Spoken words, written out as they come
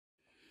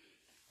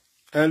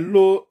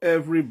Hello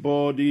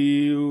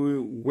everybody,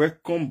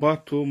 welcome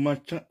back to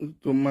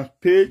my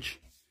page.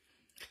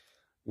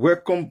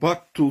 Welcome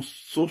back to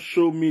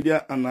Social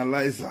Media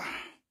Analyzer.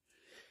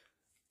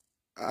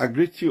 I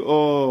greet you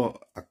all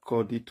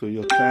according to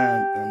your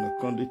time and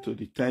according to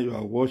the time you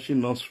are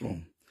watching us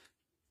from.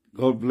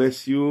 God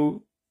bless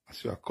you.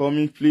 As you are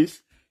coming,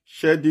 please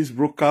share this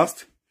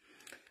broadcast.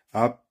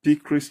 Happy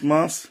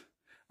Christmas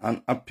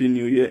and Happy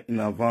New Year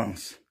in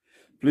advance.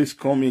 Please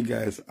come in,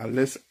 guys, and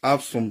let's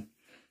have some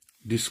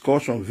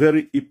discussion.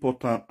 Very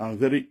important and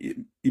very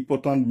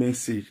important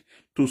message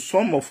to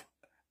some of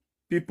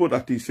people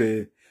that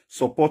is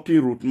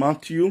supporting Ruth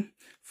Matthew,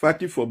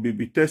 fighting for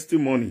baby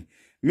testimony.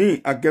 Me,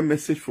 I get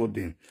message for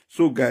them.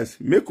 So guys,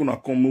 make una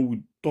come,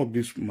 we talk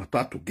this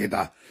matter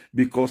together,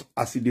 because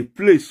as it dey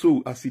play,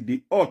 so as it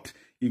dey hot,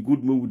 a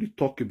good move we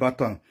talk about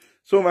them.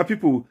 So my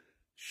people,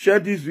 share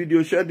this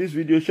video, share this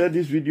video, share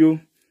this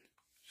video,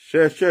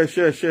 share,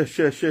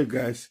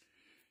 guys.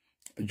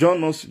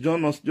 Join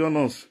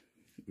us.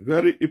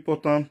 Very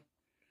important.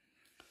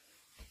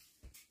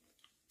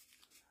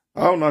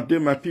 How na dey,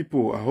 my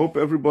people? I hope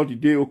everybody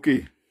dey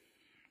okay.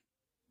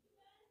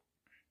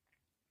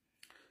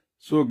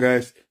 So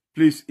guys,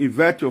 please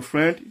invite your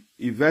friend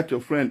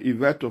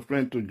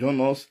to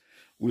join us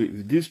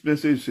with this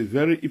message. It's a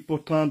very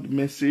important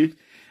message.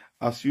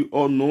 As you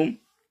all know,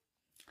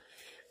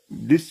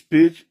 this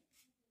page,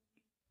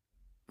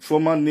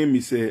 former name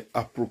is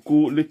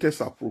APROKO, latest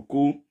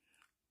APROKO.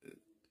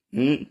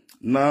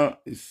 Now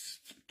it's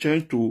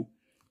changed to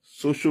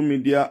Social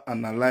Media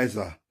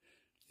Analyzer.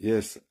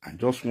 Yes, I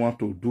just want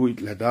to do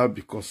it like that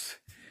because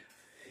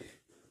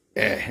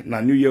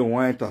na New Year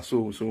one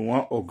so we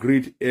want to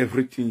upgrade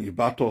everything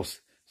about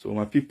us. So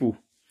my people,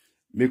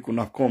 make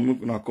una come,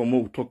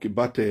 we'll talk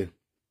about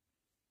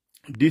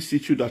this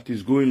issue that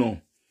is going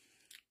on.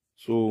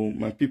 So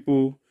my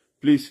people,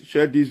 please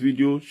share this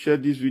video,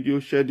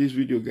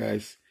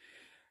 guys.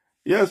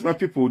 Yes, my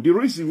people, the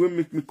reason will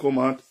make me come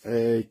out,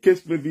 in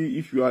case maybe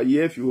if you are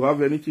here, if you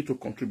have anything to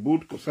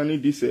contribute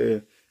concerning this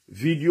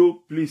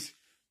video, please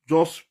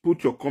just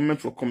put your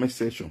comment for comment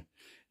section.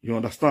 You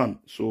understand?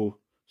 So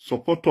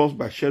support us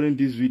by sharing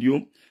this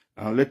video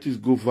and let it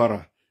go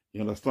viral.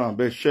 You understand?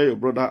 But share your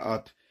brother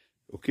out.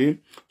 Okay?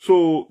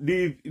 So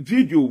the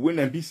video, when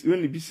it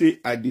be say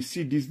I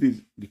see this,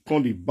 they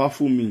can't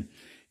baffle me.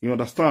 You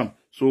understand?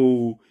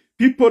 So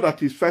people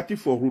that is fighting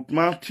for Ruth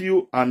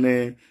Matthew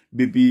and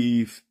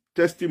baby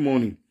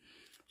testimony.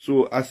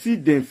 So I see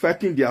them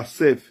fighting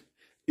themselves.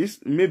 Is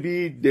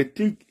maybe they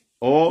think,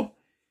 or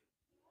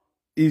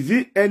is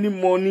it any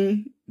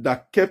money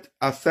that kept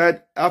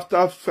aside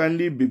after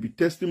finding baby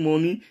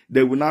testimony,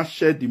 they will not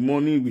share the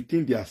money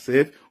within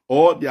themselves,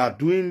 or they are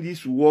doing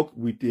this work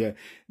with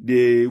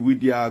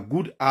their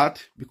good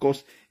heart?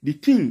 Because the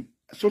thing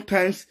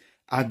sometimes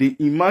they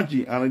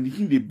imagine and the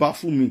thing they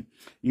baffle me.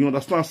 You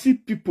understand? See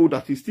people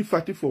that is still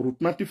fighting for Ruth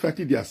Matthew,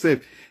 fighting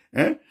themselves.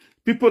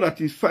 People that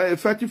is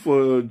fighting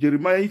for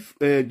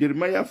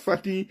Jeremiah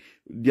fighting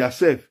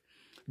themselves.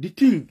 The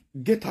thing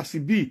get as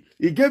it be.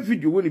 He get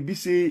video when it be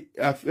say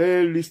I've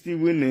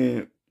listening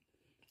when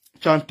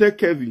Chante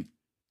Kevin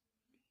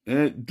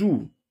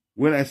do.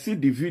 When I see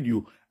the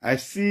video, I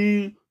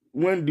see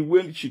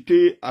when she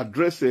take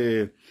address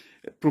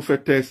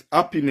prophetess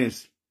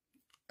happiness.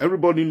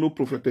 Everybody know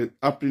prophetess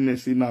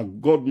happiness in a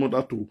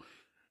godmother to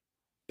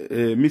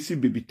missing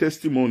baby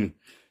testimony.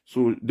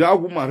 So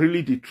that woman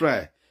really did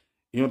try.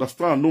 You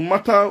understand? No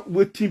matter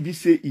what TV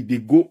say, it they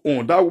go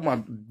on. That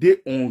woman they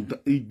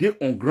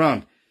on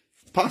ground,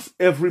 pass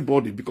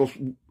everybody, because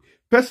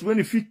person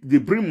when they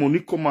bring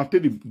money, come and they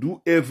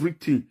do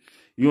everything.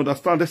 You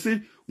understand? They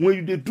say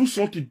when they do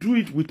something, do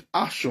it with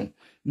action,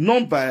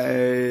 not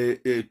by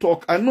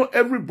talk. I know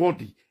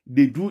everybody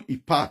they do a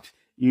part.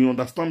 You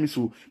understand me?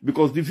 So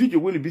because the video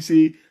when it be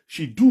say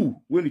she do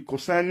when it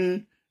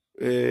concerning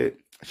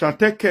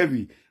Chantel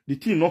Kevin, the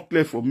thing not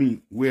clear for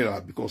me.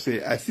 Well, because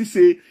I see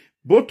say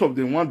both of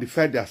them want to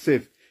fight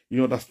themselves.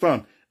 You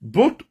understand?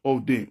 Both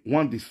of them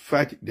want to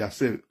fight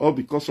themselves, all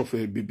because of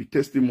a baby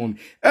testimony.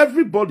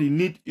 Everybody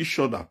need each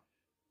other.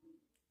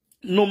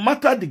 No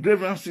matter the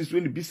grievances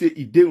when it be say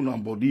it dey on our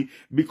body,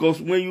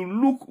 because when you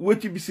look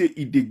what it be say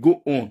it they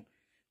go on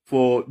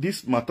for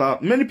this matter,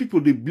 many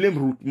people they blame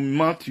Ruth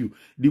Matthew.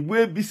 The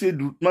way be say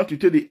Ruth Matthew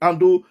tell they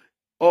handle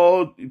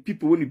all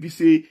people when it be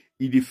say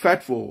it they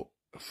fight for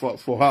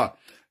her.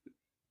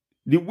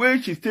 The way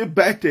she stay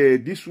bite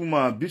this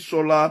woman, this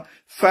solar,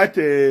 fight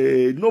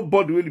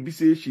nobody will be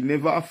say she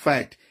never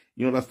fight.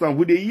 You understand?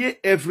 When they hear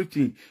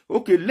everything,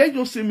 okay, let's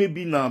just say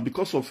maybe now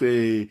because of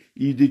they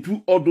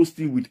do all those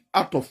things with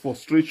out of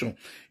frustration.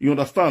 You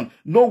understand?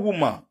 No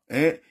woman,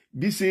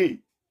 be say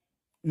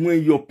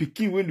when your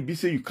pikin when be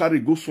say you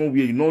carry go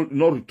somewhere, you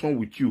not return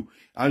with you,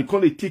 and you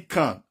call it take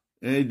can,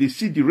 they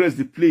see the rest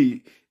they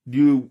play.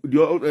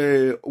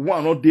 The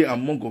one not there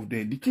among of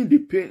them. The thing they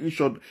pay in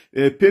short,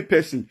 pay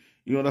person.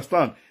 You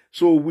understand?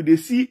 So when they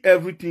see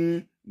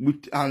everything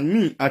with and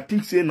me, I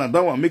think say now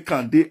that one make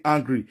they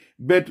angry.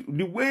 But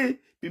the way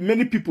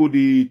many people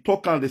they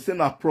talk and they say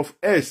na Prof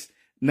S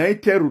Now I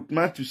tell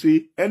Ruth to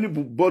say,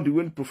 anybody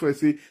when prophet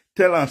say,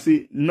 tell her,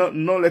 say, no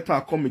let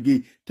her come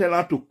again. Tell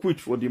her to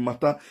quit for the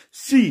matter.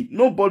 See,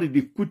 nobody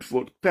they quit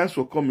for, thanks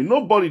for coming.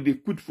 Nobody they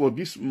quit for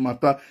this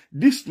matter.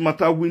 This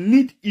matter, we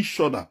need each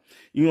other.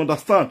 You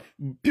understand?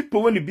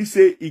 People when they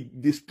say,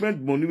 they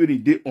spend money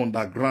when they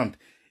underground.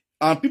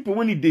 And people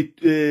when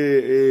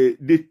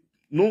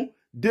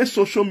they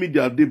social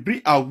media, they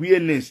bring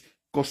awareness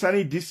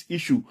concerning this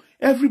issue.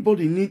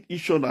 Everybody need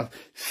each other.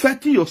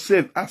 Settle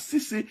yourself. As she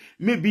say,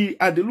 maybe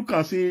at the look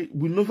and say,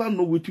 we never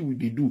know what we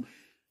do.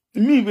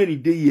 Me when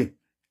it day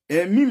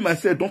here, me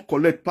myself don't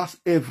collect past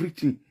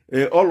everything.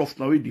 All of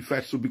now the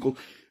fight. So because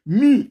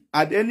me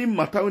at any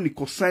matter when it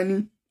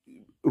concerning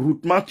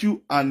Ruth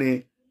Matthew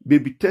and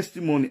baby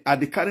testimony, at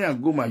the carry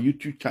and go my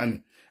YouTube channel.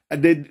 My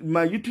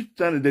YouTube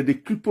channel, they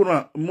cripple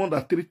around more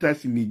than 3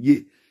 times in a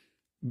year.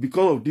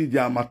 Because of this,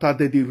 their matter,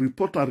 they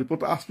report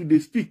as they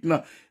speak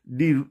now.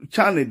 The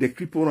channel, they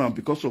cripple around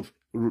because of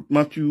Ruth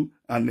Matthew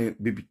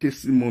and baby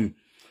testimony.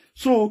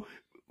 So,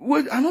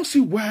 well, I don't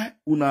see why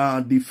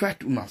they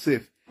fight on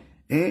ourselves.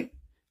 We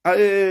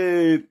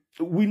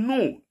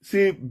know,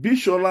 say,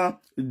 Bishola,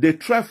 they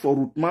try for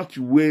Ruth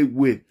Matthew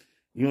way.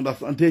 You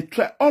understand? They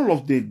try, all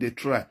of them, they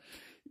try.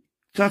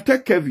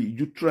 Chante Kevin,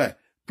 you try.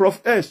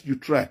 Prof S, you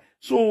try.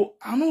 So,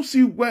 I don't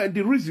see why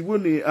the reason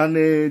when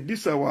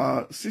this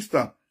our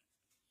sister,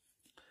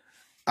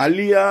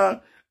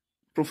 Aliyah,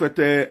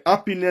 Prophet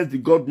Happiness, the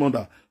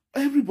godmother,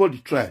 everybody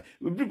try.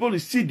 Everybody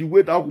see the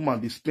way that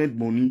woman they spend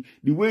money,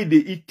 the way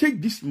they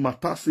take this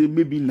matter, say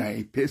maybe na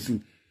a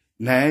person,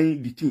 na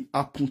the thing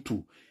happen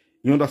to.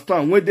 You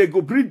understand? When they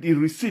go bring the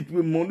receipt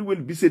with money,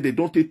 when they say they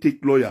don't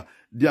take lawyer,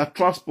 their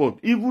transport,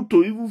 even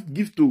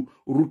give to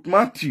Ruth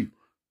Matthew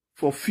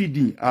for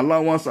feeding,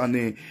 allowance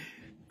and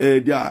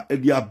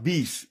their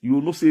bees.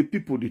 You know, say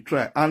people they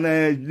try. And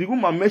the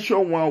woman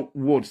mention one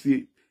word,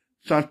 say,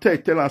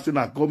 Chantel tell us say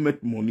na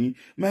government money.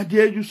 My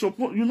dear, you're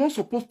not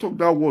supposed to talk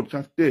that word,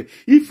 Chantel.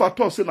 If I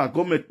talk say na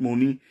government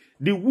money,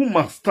 the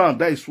woman stand.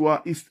 That is why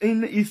it's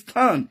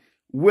stand.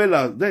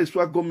 Well, that is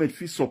why government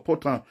fee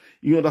support her.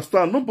 You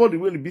understand? Nobody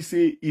will be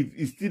say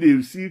if still they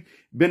receive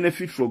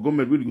benefit from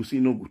government, will go say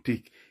no go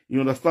take. You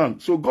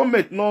understand? So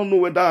government no know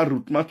whether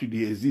Ruth Matthew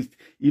they exist.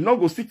 You not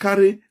go see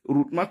carry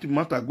Ruth Matthew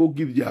matter go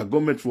give their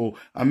government for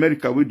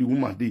America where the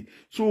woman dey.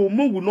 So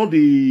more will not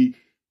they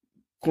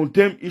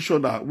condemn each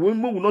other.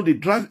 When we not they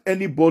drag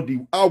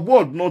anybody, our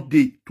word not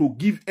they to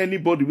give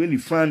anybody when you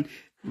find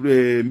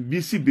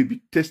BC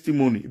baby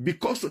testimony.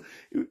 Because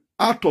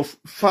out of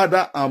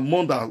father and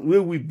mother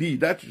where we be,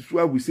 that is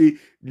why we say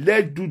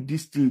let's do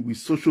this thing with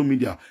social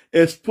media.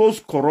 Expose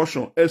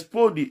corruption,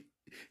 expose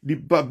the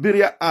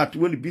barbarian act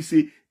when it be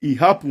say it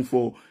happened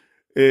for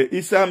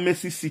inside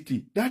Mercy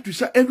City. That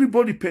is why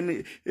everybody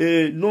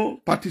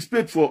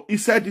participate for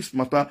inside this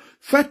matter.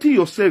 Fighting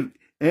yourself,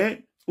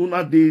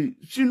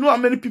 you know how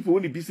many people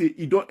when it be say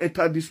you don't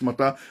enter this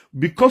matter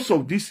because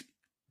of this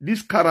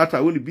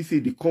character when it be say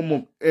they come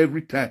up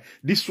every time.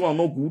 This one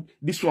not good,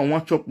 this one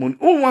want chop money,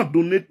 oh want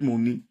donate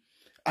money.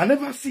 I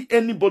never see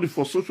anybody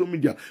for social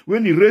media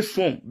when he raise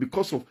fund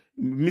because of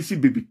missing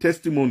baby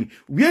testimony.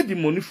 Where the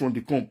money from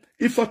they come?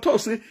 If I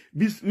thought say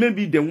this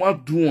maybe they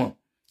want do one.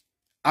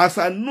 As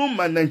I know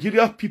my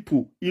Nigeria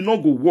people, it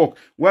not go work.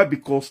 Why?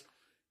 Because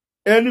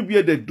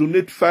anywhere they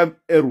donate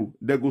 €5,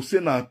 they go say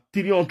na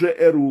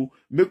 €300,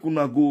 make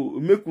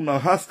una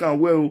ask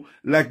and well,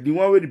 like the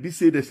one where they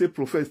say they say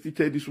prophet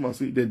teacher this one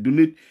say they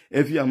donate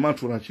every amount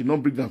for her. She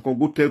not bring them come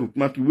go tell Ruth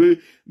Matthew.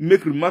 We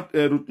make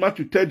Ruth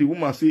Matthew tell the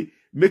woman say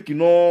make you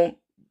no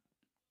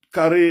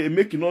carry,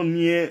 make you no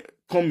near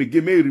come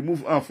again, may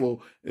remove her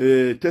for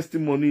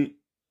testimony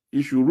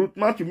issue. Ruth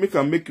Matthew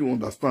make you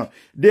understand.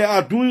 They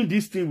are doing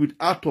this thing with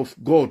heart of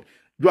God.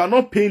 You are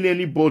not paying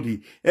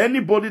anybody.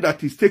 Anybody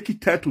that is taking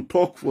time to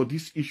talk for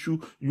this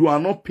issue, you are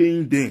not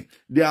paying them.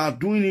 They are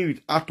doing it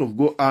with heart of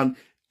God and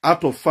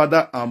heart of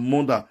father and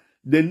mother.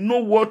 They know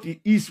what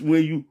it is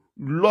when you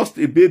lost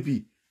a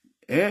baby.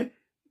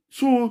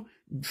 So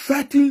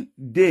fighting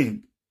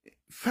them,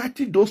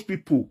 fighting those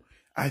people,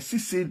 I see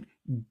say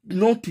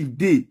not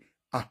today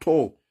at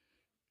all.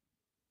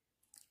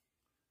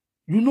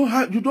 You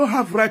don't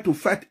have right to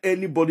fight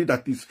anybody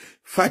that is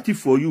fighting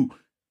for you.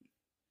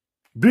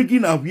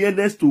 Bringing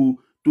awareness to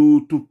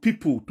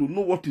people to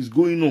know what is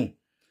going on.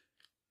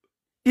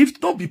 If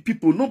not be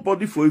people,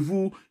 nobody for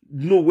even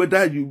know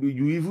whether you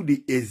even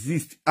they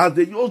exist. As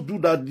they just do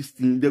this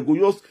thing, they go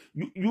just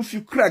you if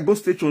you cry go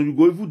station, you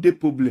go even the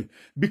problem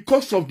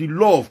because of the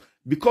love,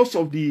 because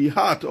of the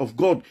heart of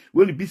God.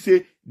 When it be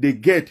say they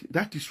get,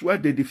 that is why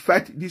they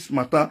fight this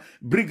matter.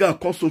 Bring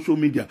out on social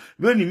media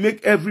when you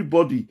make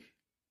everybody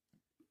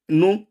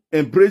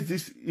embrace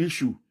this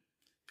issue.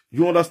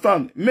 You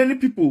understand? Many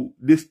people,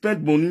 they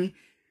spend money.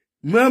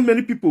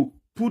 Many people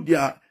put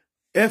their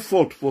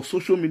effort for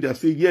social media.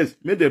 Say, yes,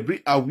 may they bring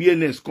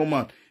awareness come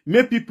out.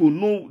 May people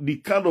know the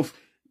kind of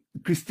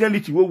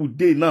Christianity where we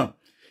dey now.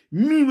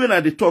 Me, when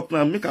I talk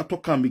now, make I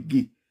talk am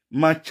again.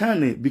 My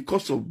channel,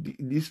 because of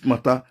this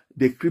matter,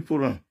 they cripple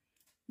around.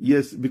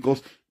 Yes,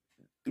 because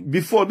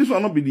before, this will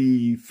not be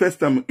the first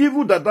time.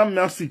 Even that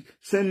message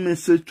send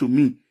message to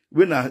me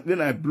when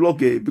I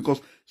blog it,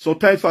 because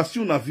sometimes if I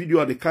see a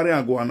video I carry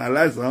and go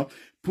analyze her,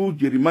 put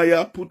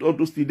Jeremiah, put all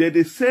those things there,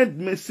 they send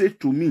message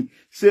to me,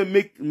 say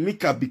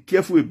make her be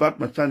careful about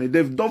my channel.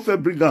 They've done for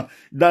bring her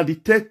that the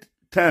third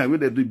time when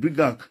they bring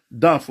her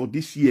down for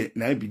this year,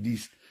 and I be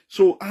this.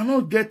 So I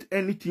don't get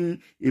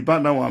anything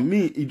about that one.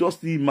 Me, it just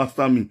still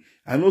master me.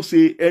 I don't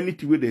say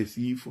anything where they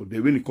see for the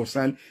when it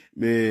concern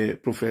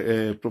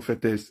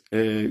prophetess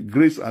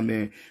Grace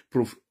and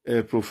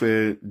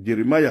prophet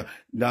Jeremiah.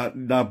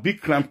 That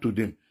big crime to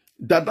them.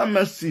 That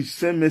message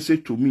send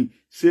message to me.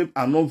 Say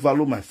I don't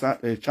value my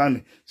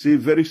channel. Say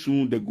very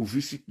soon they go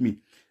visit me.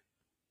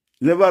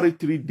 Never read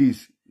 3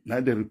 days.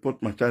 Now they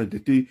report my channel.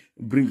 They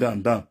bring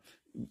them down.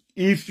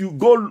 If you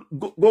go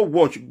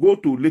watch, go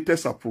to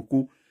latest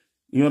APROKO.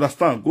 You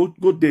understand? Go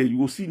there. You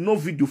will see no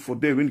video for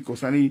there when it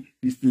concerning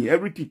this thing.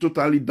 Everything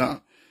totally down.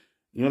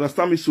 You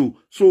understand me?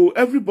 So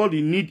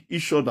everybody need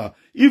each other.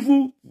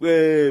 Even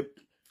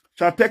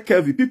shall take care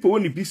of it. People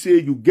when it be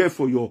say you get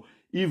for your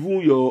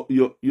even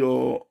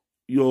your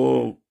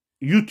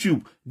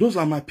YouTube. Those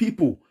are my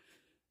people.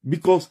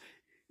 Because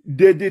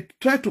they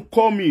try to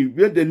call me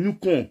where the new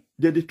come.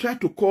 They try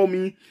to call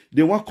me.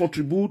 They want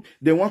contribute.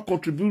 They want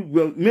contribute.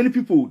 Well, many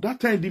people that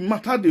time the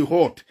matter they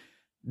hot.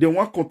 They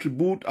want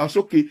contribute. I say,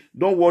 okay,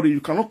 don't worry,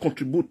 you cannot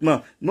contribute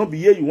now. Not be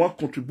here, you want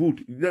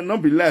contribute. Then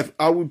not be live.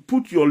 I will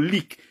put your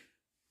link,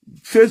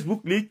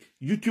 Facebook link,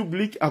 YouTube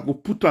link, I go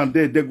put on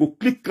there. They go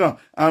click on,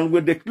 and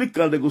when they click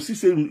on, they go see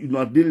say you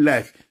know they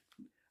live.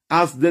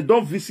 As they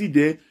don't visit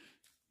there,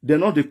 they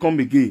not they come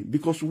again.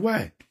 Because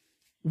why?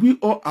 We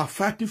all are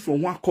fighting for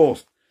one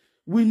cause.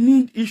 We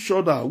need each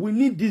other. We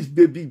need this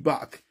baby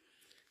back.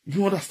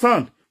 You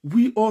understand?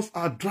 We all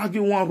are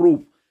dragging one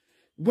rope.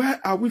 Why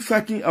are we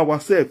fighting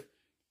ourselves?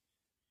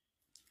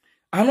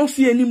 I don't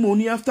see any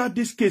money after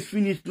this case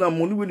finished. Now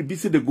money when be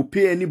say they go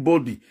pay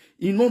anybody.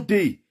 In no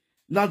day.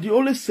 Now they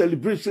always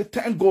celebrate. Say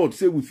thank God.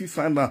 Say we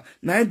find out.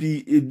 Now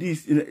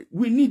this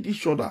we need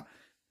each other.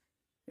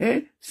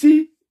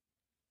 See,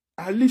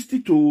 I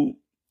listened to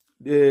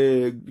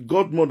the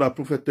godmother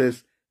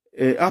prophetess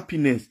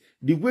Happiness.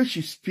 The way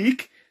she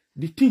speak,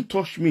 the thing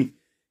touched me.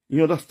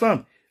 You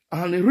understand?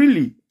 And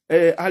really,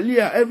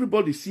 Aliyah,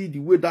 everybody see the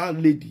way that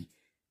lady,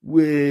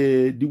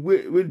 where the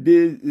way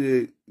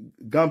they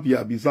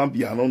Gambia,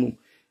 Zambia, I don't know,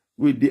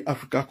 with the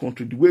Africa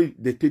country, the way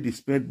they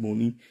spend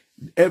money,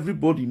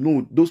 everybody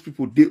know those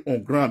people they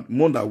on ground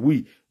more than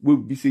we will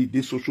be say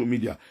they social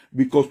media,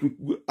 because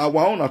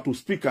our own are to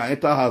speak and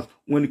enter house.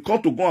 When it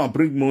come to go and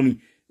bring money,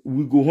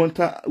 we go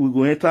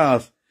enter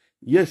house.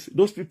 Yes,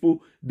 those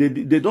people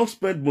they don't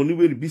spend money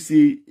where be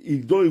say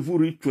it don't even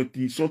reach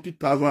 20-something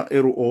thousand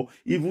euro or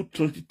even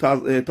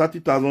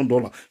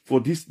 $30,000 for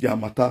this their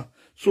matter.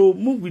 So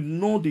more we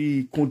know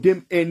they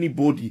condemn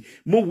anybody.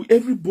 More we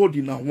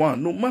everybody now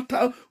one. No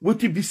matter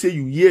what it be say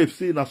you hear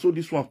say na so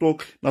this one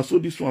talk, na so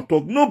this one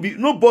talk.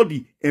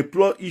 Nobody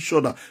employ each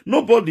other.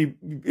 Nobody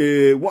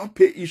want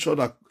pay each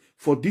other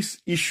for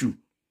this issue.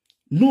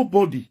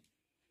 Nobody.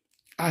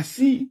 I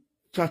see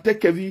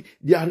Chantekevi,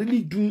 they are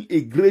really doing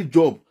a great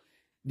job.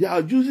 They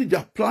are using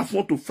their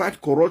platform to fight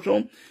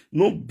corruption,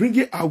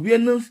 bringing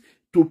awareness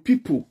to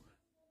people.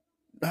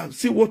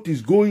 See what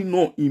is going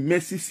on in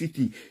Mercy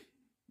City.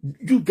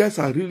 You guys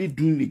are really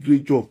doing a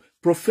great job.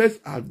 Prophets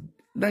are,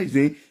 that is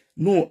a,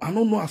 no, I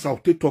don't know as I'll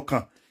take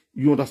talker.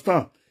 You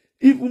understand?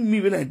 Even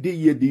me when I did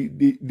here,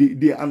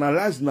 they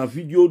analyze una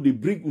video, they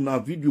bring una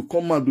video,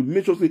 come and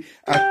make sure say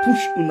I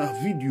push una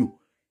video.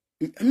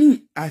 I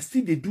mean, I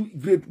see they do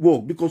great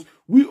work because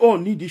we all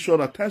need each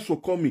other. Thanks for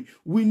coming.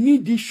 We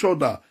need each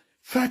other.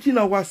 Fighting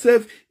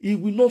ourselves, it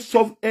will not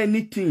solve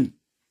anything.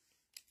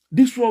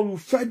 This one will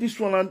fight this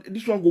one, and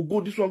this one will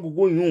go, this one will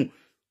go in.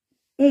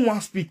 Who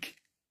wants speak?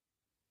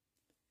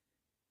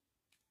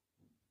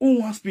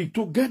 Who wants speak?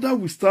 Together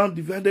we stand,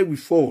 divided we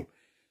fall.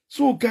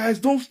 So guys,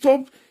 don't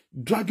stop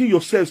dragging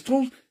yourselves.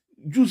 Don't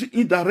use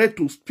indirect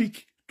to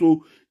speak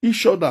to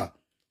each other.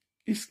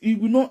 It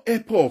will not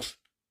help us.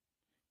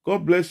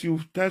 God bless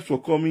you. Thanks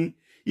for coming.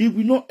 It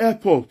will not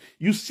help us.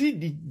 You see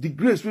the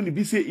grace when it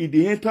be say in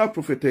the entire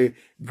prophet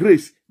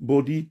Grace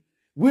body,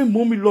 when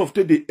mommy love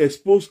they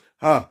expose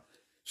her.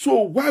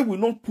 So why we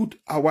not put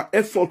our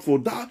effort for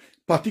that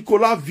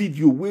particular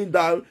video when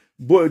that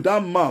boy,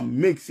 that man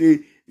makes a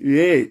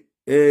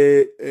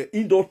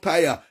indoor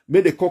tire,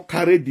 may they call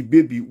carry the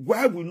baby?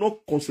 Why we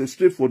not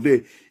concentrate for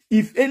that?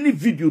 If any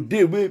video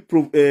they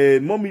where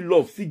mommy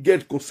love see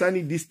get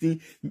concerning this thing,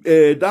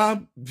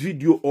 that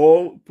video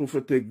or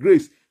prophet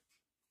Grace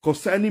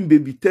concerning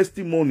baby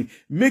testimony,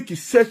 make it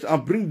search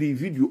and bring the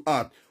video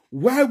out.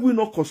 Why we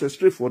not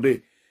concentrate for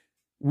that?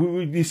 We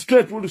will be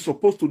straight what is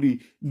supposed to be,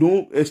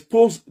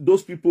 expose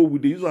those people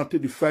with the use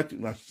until they fight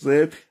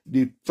themselves,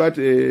 they fight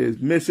a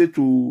message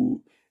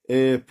to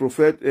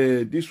prophet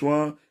this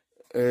one,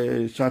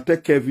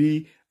 Chantek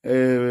Kevi,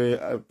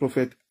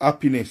 prophet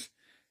Happiness.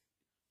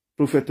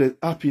 Prophet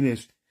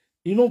Happiness.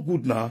 You know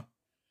good now.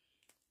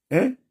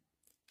 You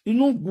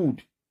know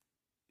good.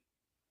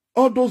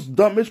 All those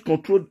damage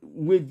control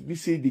wey be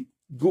say they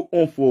go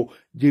on for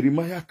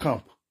Jeremiah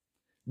camp.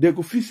 They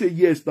go feel say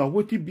yes, now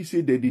what it be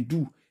say that they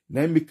do.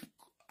 Now make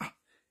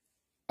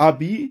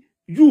Abi,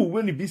 you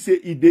when it be say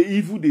if they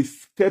evil they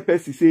tell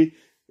person say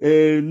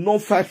no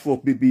fight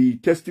for baby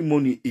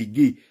testimony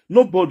again.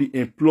 Nobody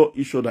employ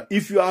each other.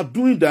 If you are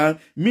doing that,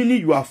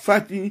 meaning you are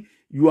fighting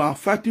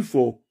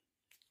for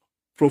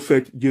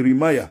Prophet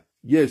Jeremiah.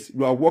 Yes,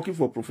 you are working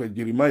for Prophet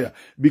Jeremiah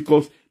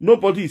because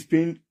nobody is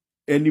paying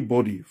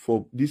anybody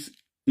for this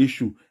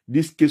issue,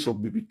 this case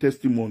of baby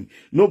testimony.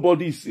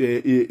 Nobody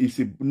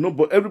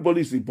nobody.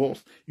 Everybody is a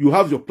boss. You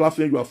have your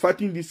platform. You are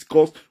fighting this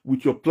cause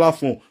with your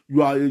platform.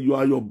 You are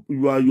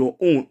your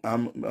own.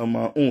 I'm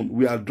my own.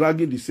 We are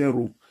dragging the same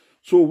rope.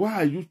 So why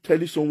are you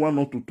telling someone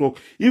not to talk?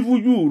 Even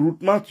you,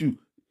 Ruth Matthew,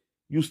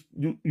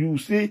 you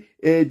say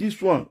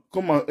this one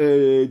come on.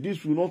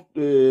 This will not.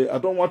 I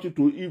don't want you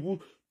to even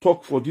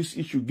talk for this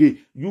issue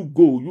again. You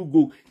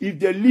go. If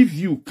they leave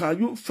you, can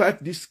you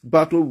fight this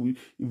battle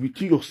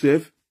within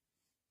yourself?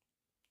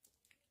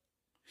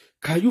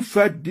 Can you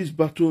fight this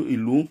battle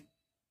alone?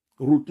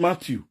 Ruth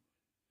Matthew.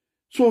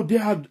 So they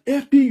are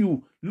helping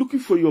you, looking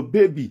for your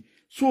baby.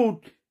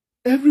 So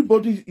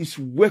everybody is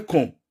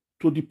welcome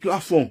to the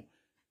platform.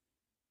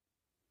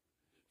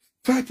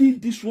 Fighting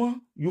this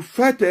one, you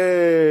fight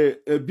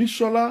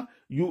Bishola,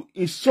 you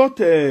insult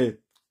the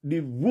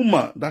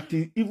woman that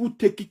is even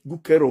taking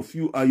good care of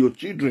you and your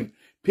children,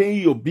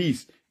 paying your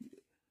bills,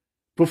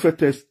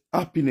 prophetess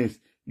happiness.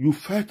 You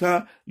fight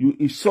her, you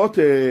insult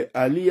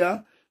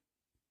Aliyah.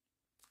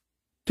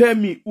 Tell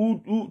me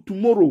who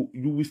tomorrow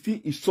you will still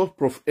insult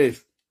Prof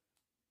S.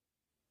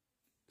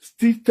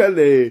 Still tell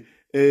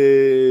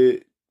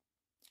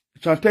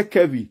Chantel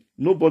Kevin,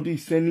 nobody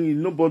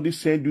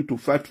send you to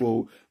fight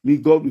for me.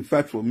 God will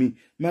fight for me.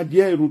 My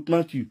dear Ruth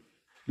Matthew,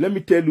 let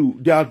me tell you,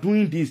 they are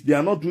doing this. They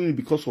are not doing it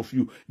because of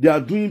you. They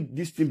are doing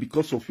this thing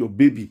because of your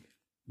baby.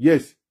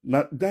 Yes,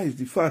 now that is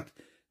the fact.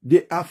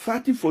 They are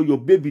fighting for your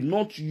baby,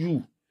 not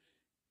you.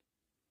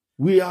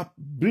 We are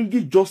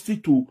bringing justice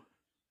to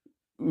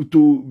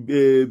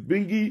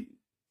bringing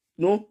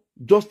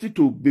justice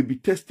to baby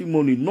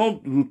testimony,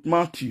 not Ruth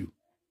Matthew.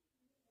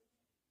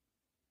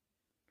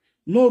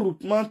 No,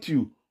 Ruth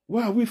Matthew.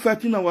 Why are we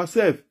fighting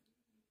ourselves?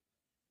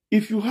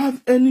 If you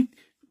have any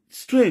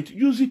strength,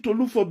 use it to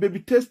look for baby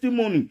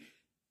testimony.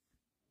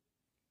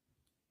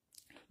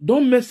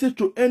 Don't message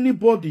to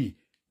anybody.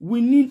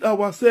 We need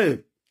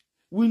ourselves.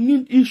 We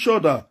need each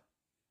other.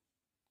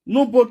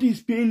 Nobody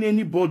is paying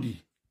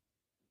anybody.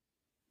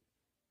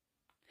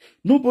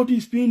 Nobody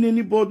is paying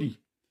anybody.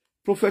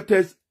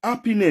 Prophetess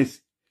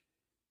happiness.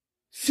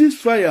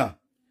 Ceasefire.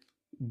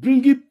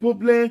 Bringing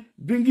problem,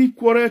 bringing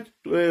quarrel,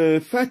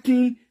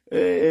 fighting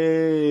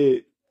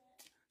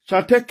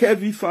Chantel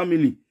Kevin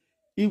family.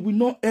 It will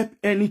not help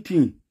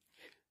anything.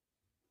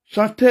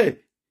 Chantel,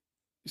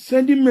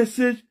 sending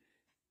message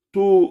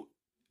to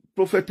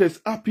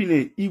prophetess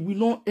happiness, it will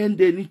not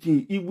end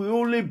anything. It will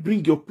only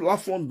bring your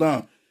platform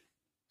down.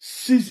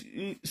 Seize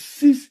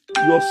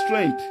your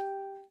strength.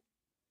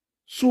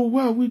 So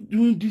why are we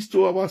doing this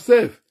to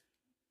ourselves?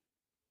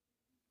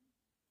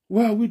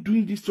 Why are we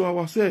doing this to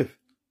ourselves?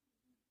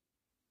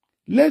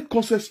 Let's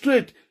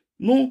concentrate.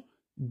 No,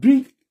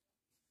 bring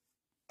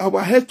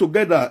our heads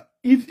together.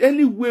 If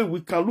any way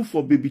we can look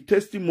for baby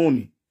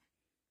testimony.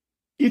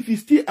 If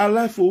he's still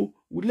alive,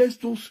 let's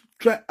just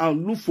try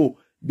and look for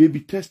baby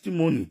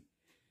testimony.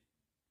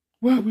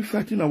 Why are we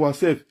fighting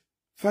ourselves?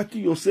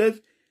 Fighting yourself?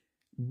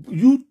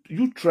 You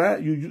try,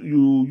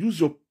 you use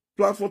your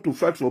platform to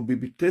fight for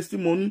baby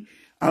testimony,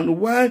 and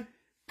why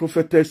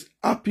prophetess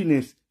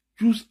happiness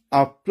use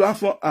our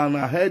platform and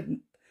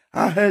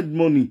her head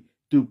money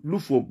to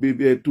look for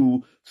baby,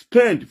 to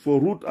spend for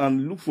Ruth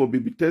and look for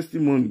baby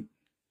testimony.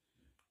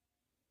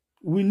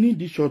 We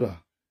need each other.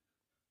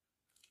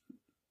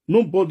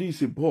 Nobody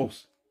is a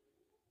boss.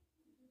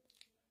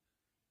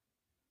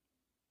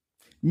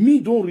 I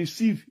don't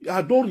receive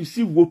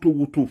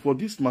woto for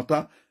this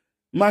matter.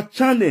 My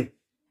channel,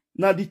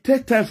 now the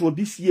third time for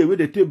this year where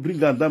they take bring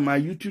down my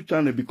YouTube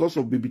channel because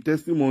of baby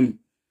testimony.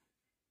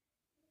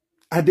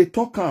 And they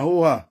talk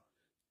her.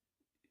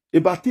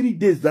 About 3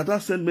 days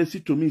that sent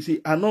message to me, say,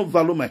 I don't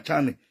value my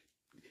channel.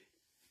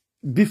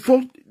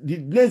 Before the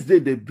next day,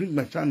 they bring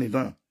my channel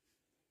down.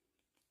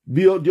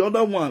 The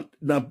other one,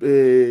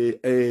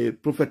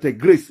 Prophet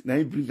Grace, now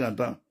he bring that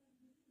down.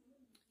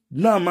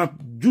 Now my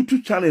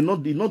YouTube channel,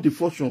 not the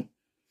fortune.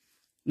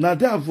 Now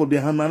therefore they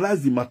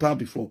analyze the matter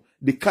before.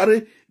 They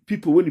carry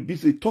people when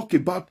they talk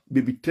about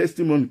baby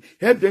testimony,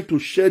 help them to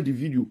share the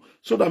video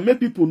so that many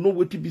people know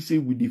what they say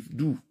we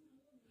do.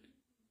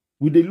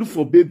 When they look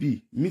for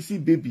baby,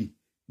 missing baby,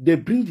 they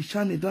bring the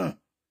channel down.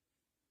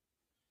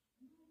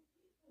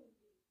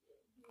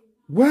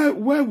 Why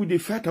would they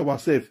fight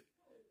ourselves?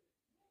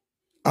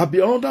 I be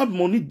another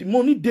money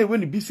day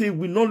when it be say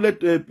we not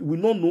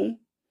know.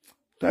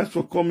 Thanks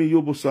for coming,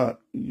 Yobosa.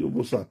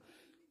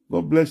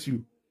 God bless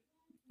you.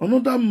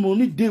 Another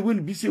money day when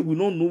it be say we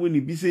don't know, when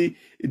it be say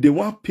they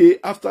want pay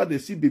after they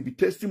see baby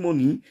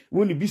testimony,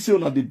 when it be say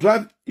on they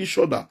drive each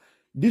other.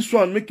 This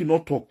one make it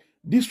not talk.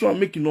 This one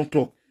make you not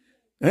talk.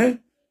 Eh?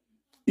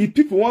 If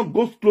people want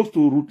go close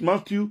to Ruth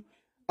Matthew,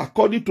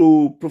 according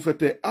to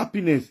Prophet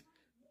Happiness,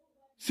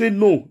 say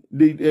no,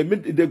 they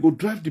go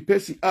drive the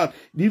person out.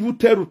 They even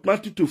tell Ruth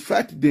Matthew to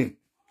fight them.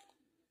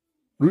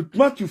 Ruth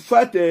Matthew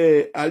fight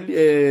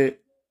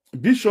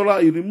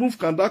Bishola, he remove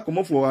Kanda, come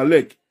off for her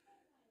leg.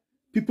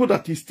 People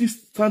that is still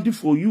standing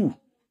for you.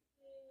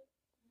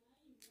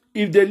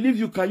 If they leave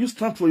you, can you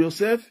stand for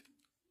yourself?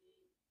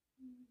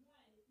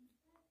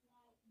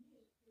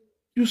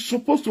 You're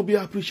supposed to be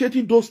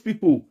appreciating those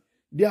people.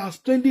 They are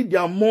spending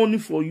their money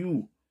for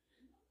you.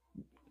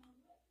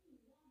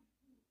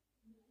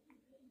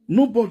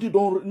 Nobody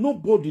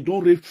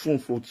don't raise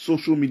funds for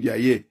social media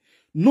here.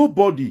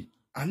 Nobody.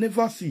 I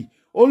never see.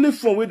 Only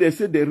from where they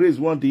say they raise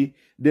one day,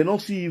 they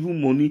don't see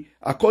even money.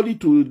 According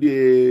to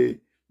the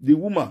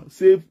woman,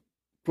 say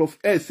Prof.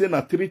 S say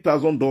na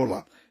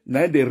 $3,000.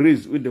 Now they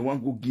raise when they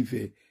want to go give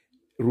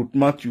Ruth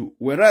Matthew.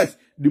 Whereas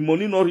the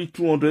money not reach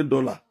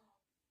 $200.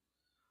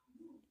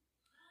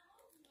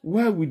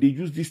 Why would they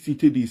use this thing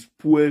to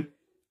spoil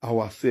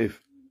ourselves?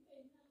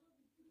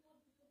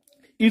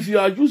 If you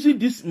are using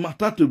this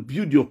matter to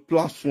build your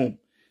platform,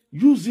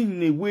 use it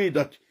in a way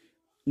that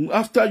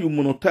after you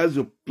monetize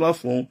your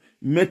platform,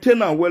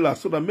 maintain it well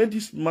so that make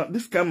this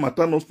kind of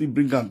matter not still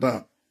bring them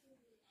down.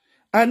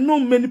 I know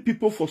many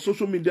people for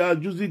social media are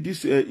using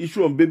this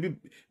issue of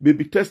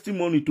baby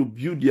testimony to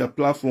build their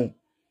platform.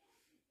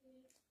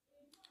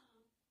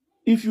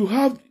 If you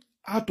have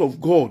heart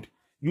of God,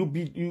 you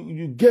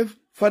give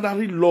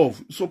fatherly love.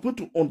 You're supposed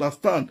to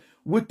understand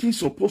what things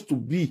supposed to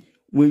be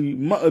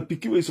when a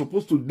pikin is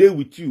supposed to deal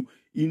with you.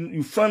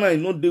 You find out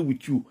not deal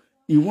with you.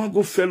 You want to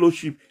go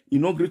fellowship, you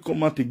not going to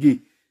come out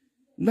again.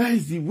 Now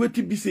is the way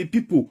to be say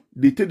people,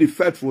 they take the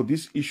fight for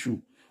this issue.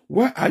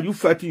 Why are you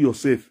fighting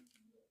yourself?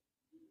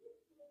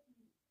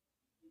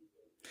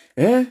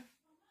 Eh?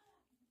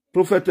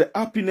 Prophet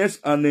Happiness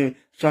and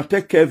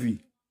Chantel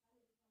Kevin.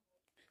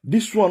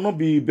 This one not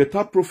be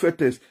better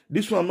prophetess.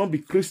 This one not be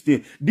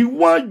Christian. The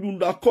one you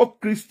that call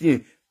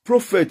Christian,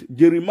 Prophet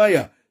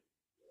Jeremiah.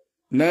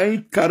 Now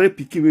he carry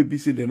pikin we be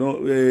say they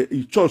no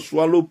church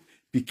swallow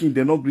pikin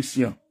they no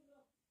Christian.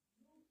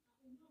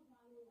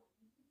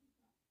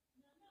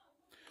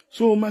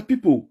 So my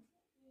people,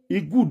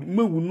 it good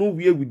me we know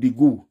where we dey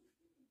go.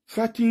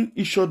 Fighting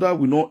each other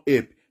will not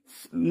help.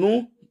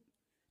 No,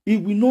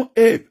 it will not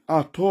help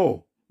at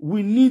all.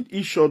 We need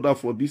each other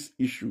for this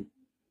issue.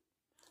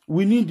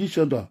 We need each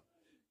other.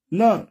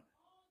 Now,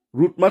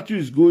 Ruth Matthew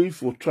is going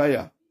for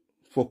trial,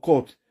 for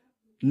court.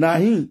 Now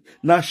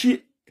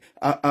she,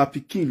 her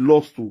pikin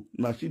lost to.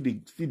 Now she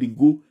they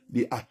go,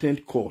 they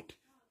attend court.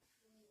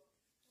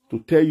 To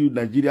tell you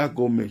Nigeria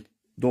government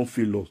don't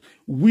feel lost.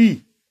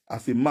 We,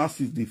 as a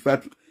masses, they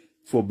fight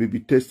for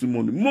baby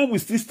testimony. More we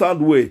still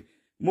stand where.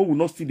 More we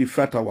not still they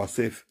fight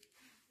ourselves.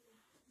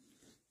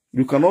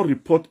 You cannot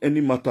report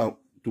any matter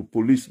to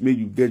police, may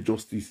you get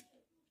justice.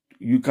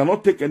 You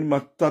cannot take any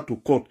matter to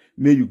court,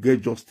 may you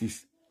get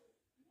justice.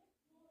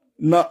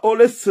 Now,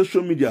 all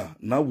social media,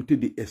 now we take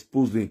the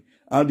exposing.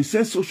 And the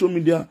same social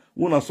media,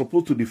 when are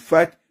supposed to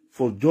fight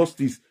for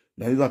justice,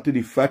 now is that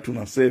they fight to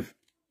themselves.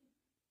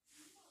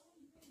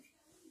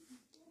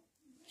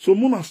 So,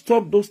 Mona,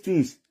 stop those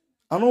things.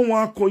 I don't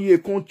want to call you a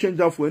can't change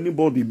that for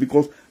anybody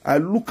because I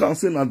look and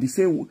say at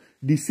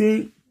the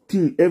same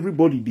thing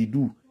everybody they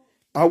do.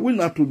 I will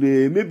not to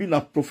the maybe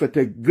not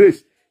prophetic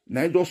grace.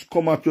 Now I just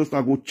come out just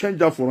I go change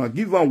that for her,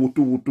 give her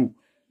woto.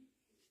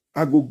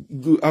 I go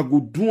do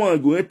and I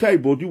go enter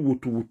body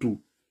woto.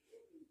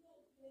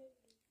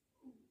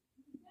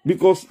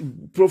 Because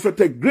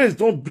prophetic grace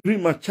don't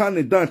bring my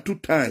channel down 2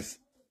 times.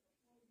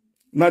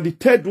 Now the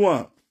third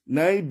one,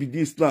 now it be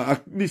this now.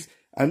 At least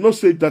I not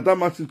say that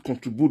makes it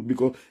contribute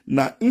because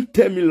now in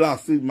tell me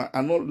last say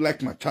I not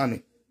like my channel.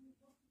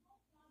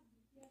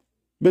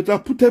 But I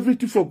put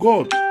everything for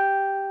God.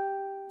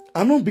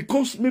 I know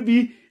because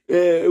maybe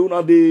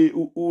una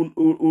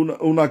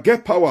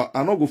get power,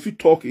 I not go fit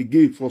talk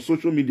again for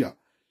social media.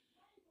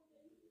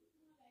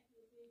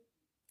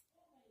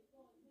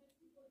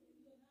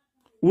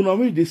 Una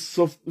way they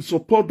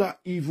support that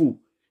evil.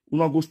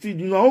 Una go still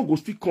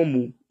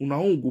come. Una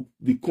go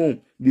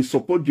become they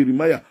support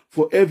Jeremiah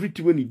for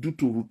everything when he do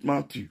to Ruth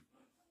Matthew.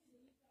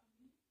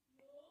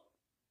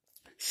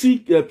 See,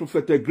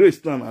 Prophet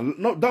Grace now,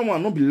 that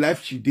one not be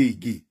life she did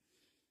again.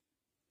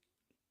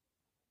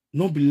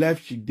 Not be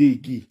life she did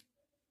again.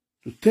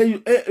 To tell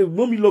you,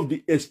 mommy love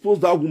they expose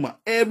that woman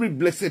every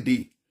blessed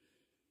day.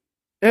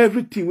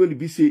 Everything when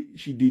be say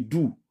she they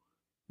do,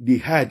 they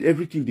hide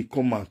everything they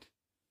come out.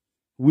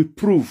 We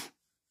prove.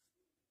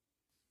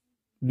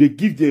 They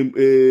give them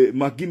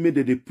Maggie made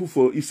that they put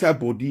for inside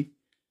body.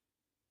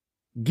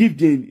 Give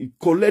them,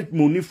 collect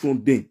money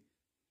from them.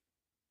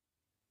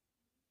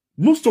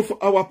 Most of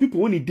our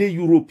people when they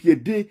Europe here,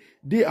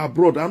 they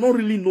abroad. I don't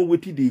really know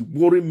what they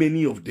worry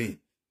many of them.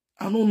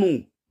 I don't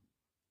know.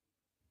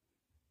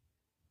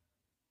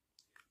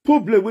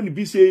 Probably when it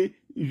be say,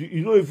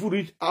 you know, if you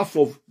reach half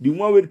of the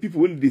one where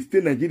people when they stay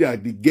in Nigeria,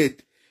 they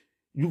get.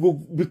 You go,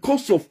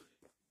 because of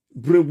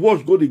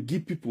brainwash, go to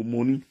give people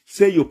money,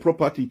 sell your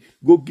property,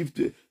 go give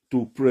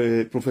to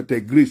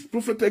Prophet Grace.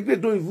 Prophet Grace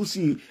don't even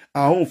see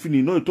our own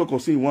feeling. No, you talk or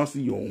say you want to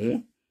see your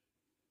own.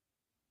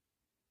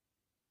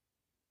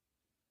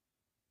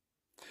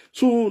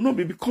 So, no,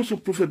 because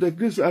of Prophet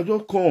Grace, I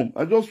just come.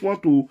 I just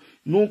want to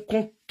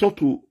come talk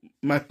to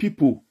my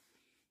people.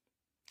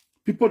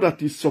 People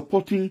that is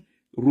supporting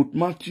Ruth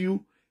Matthew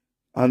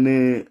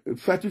and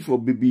fighting for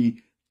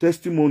baby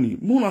testimony.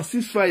 Mona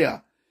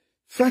ceasefire.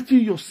 Fighting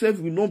yourself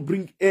will not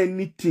bring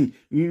anything.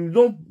 You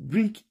will not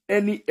bring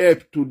any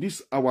help to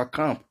this our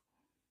camp.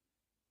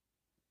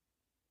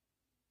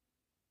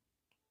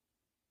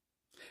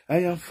 I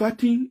am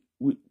fighting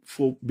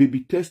for baby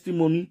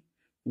testimony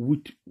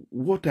with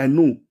what I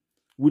know,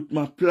 with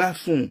my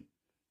platform.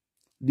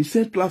 The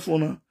same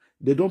platform,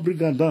 they don't bring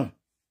her down.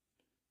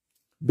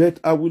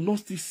 But I will not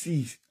still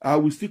cease. I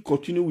will still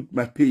continue with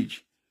my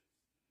page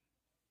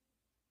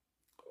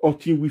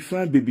until we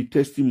find baby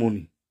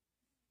testimony.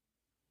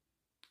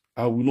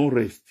 I will not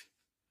rest.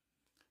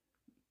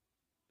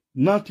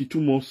 Now to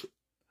 2 months,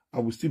 I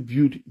will still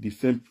build the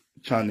same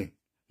channel,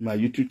 my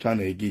YouTube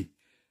channel again.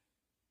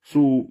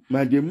 So,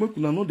 my dear, make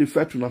una not the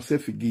fight to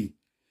yourself again.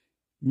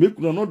 Make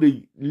una not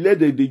the let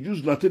they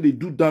use until they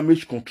do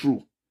damage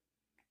control.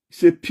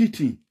 It's a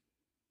pity.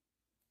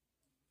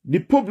 The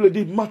public,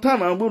 the matter,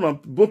 I'm going to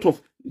both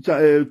of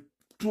 2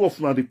 of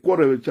them, the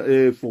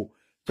quarter for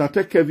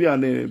Chate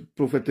Kevin and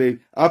Prophet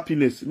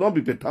Happiness, not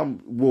be better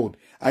word.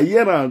 I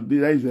hear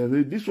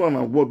this one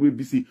a word will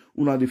be see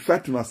una the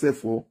fight to yourself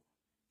for.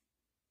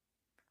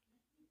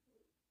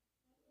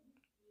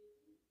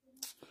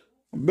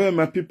 But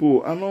my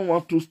people, I don't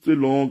want to stay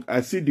long.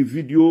 I see the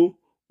video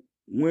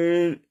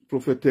when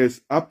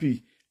Prophetess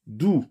Happy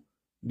do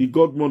the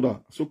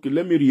godmother. So okay,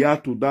 let me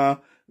react to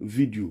that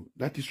video.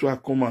 That is why I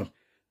come out.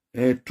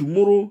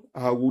 Tomorrow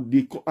I will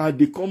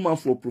come out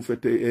for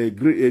Prophet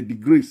the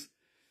Grace.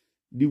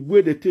 The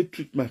way they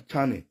treat my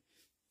channel,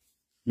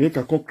 make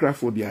I come cry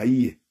for their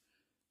ear.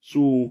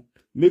 So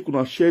make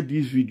una share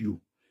this video.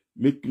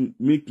 Make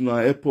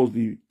una help us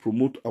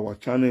promote our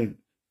channel.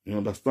 You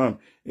understand?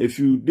 If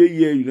you dey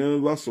here, you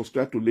never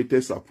subscribe to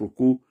latest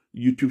APROKO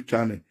YouTube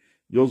channel.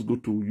 Just go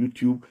to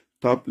YouTube,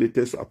 tap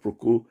latest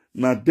APROKO.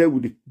 Now there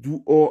we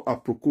do all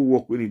APROKO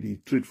work when they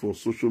trade for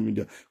social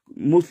media.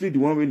 Mostly the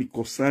one when it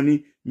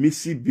concerning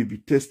Missy baby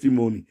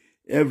testimony.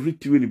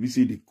 Everything when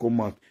they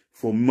come out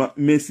from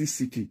Mercy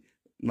City.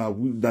 Now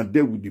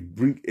there we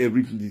bring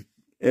everything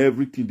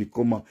they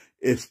come out,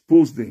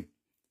 expose them.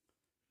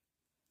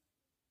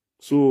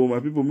 So my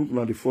people, make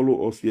sure they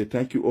follow us here.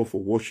 Thank you all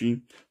for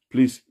watching.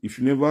 Please, if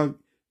you never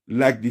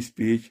like this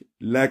page,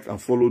 like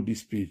and follow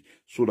this page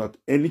so that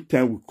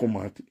anytime we come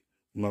out,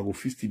 we go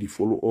to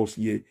follow us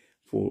here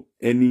for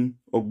any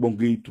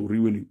ogbonge to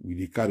read when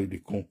we carry the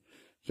come.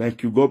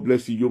 Thank you. God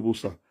bless you,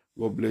 Yobosa.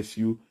 God bless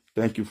you.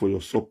 Thank you for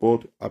your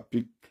support.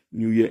 Happy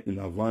New Year in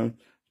advance.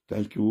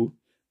 Thank you.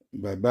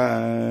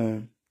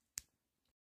 Bye-bye.